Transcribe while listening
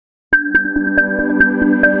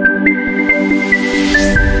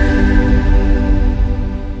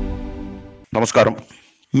നമസ്കാരം.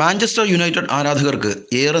 Manchester United ആരാധകർക്ക്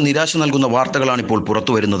ഏറെ നിരാശ നൽകുന്ന വാർത്തകളാണ് ഇപ്പോൾ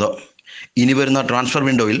പുറത്തു വരുന്നത്. ഇനി വരുന്ന ട്രാൻസ്ഫർ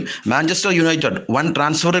വിൻഡോയിൽ മാഞ്ചസ്റ്റർ യുണൈറ്റഡ് വൻ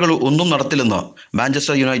ട്രാൻസ്ഫറുകൾ ഒന്നും നടത്തില്ലെന്ന്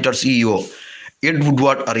Manchester United CEO Ed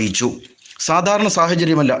Woodward അറിയിച്ചു. സാധാരണ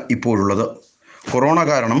സാഹചര്യമല്ല ഇപ്പോഴുള്ളത്. കൊറോണ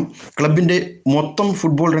കാരണം ക്ലബിൻ്റെ മൊത്തം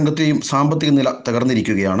ഫുട്ബോൾ രംഗത്തെയും സാമ്പത്തിക നില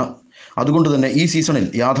തകർന്നിരിക്കുകയാണ്. അതുകൊണ്ട് തന്നെ ഈ സീസണിൽ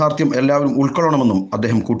യാഥാർത്ഥ്യം എല്ലാവരും ഉൾക്കൊള്ളണമെന്നും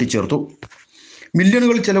അദ്ദേഹം കൂട്ടിച്ചേർത്തു.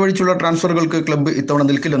 മില്യണുകൾ ചെലവഴിച്ചുള്ള ട്രാൻസ്ഫറുകൾക്ക് ക്ലബ്ബ് ഇത്തവണ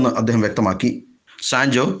നിൽക്കില്ലെന്ന് അദ്ദേഹം വ്യക്തമാക്കി.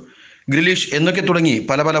 സാൻജോ, ഗ്രിലിഷ് എന്നൊക്കെ തുടങ്ങി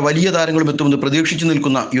പല വലിയ താരങ്ങളും എത്തുമെന്ന് പ്രതീക്ഷിച്ചു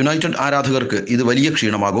നിൽക്കുന്ന യുണൈറ്റഡ് ആരാധകർക്ക് ഇത് വലിയ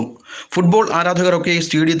ക്ഷീണമാകും. ഫുട്ബോൾ ആരാധകരൊക്കെ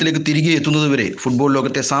സ്റ്റേഡിയത്തിലേക്ക് തിരികെ എത്തുന്നതുവരെ ഫുട്ബോൾ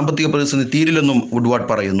ലോകത്തെ സാമ്പത്തിക പ്രതിസന്ധി തീരില്ലെന്നും വുഡ്വാർഡ്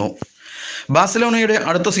പറയുന്നു. ബാഴ്സലോണയുടെ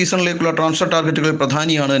അടുത്ത സീസണിലേക്കുള്ള ട്രാൻസ്ഫർ ടാർഗറ്റുകളിൽ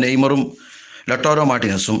പ്രധാനിയാണ് നെയ്മറും ലട്ടോരോ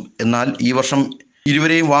മാർട്ടിനസും. എന്നാൽ ഈ വർഷം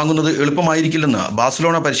ഇരുവരെയും വാങ്ങുന്നത് എളുപ്പമായിരിക്കില്ലെന്ന്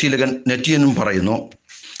ബാഴ്സലോണ പരിശീലകൻ നെറ്റിയനും പറയുന്നു.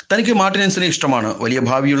 തനിക്ക് മാർട്ടിനസിനെ ഇഷ്ടമാണ്, വലിയ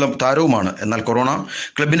ഭാവിയുള്ള താരവുമാണ്. എന്നാൽ കൊറോണ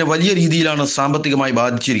ക്ലബിനെ വലിയ രീതിയിലാണ് സാമ്പത്തികമായി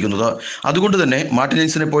ബാധിച്ചിരിക്കുന്നത്. അതുകൊണ്ട് തന്നെ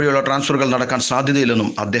മാർട്ടിനസിനെ പോലെയുള്ള ട്രാൻസ്ഫറുകൾ നടക്കാൻ സാധ്യതയില്ലെന്നും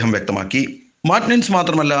അദ്ദേഹം വ്യക്തമാക്കി. മാർട്ടിനസ്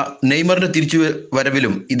മാത്രമല്ല, നെയ്മറിന്റെ തിരിച്ചു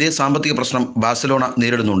വരവിലും ഇതേ സാമ്പത്തിക പ്രശ്നം ബാഴ്സലോണ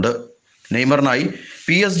നേരിടുന്നുണ്ട്. നെയ്മറിനായി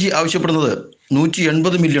PSG ആവശ്യപ്പെടുന്നത്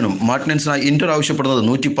 180 മില്യണും മാർട്ടിനസിനായി ഇന്റർ ആവശ്യപ്പെടുന്നത്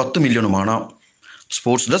 110 മില്യണുമാണ്.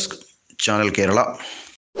 Sports desk, channel Kerala.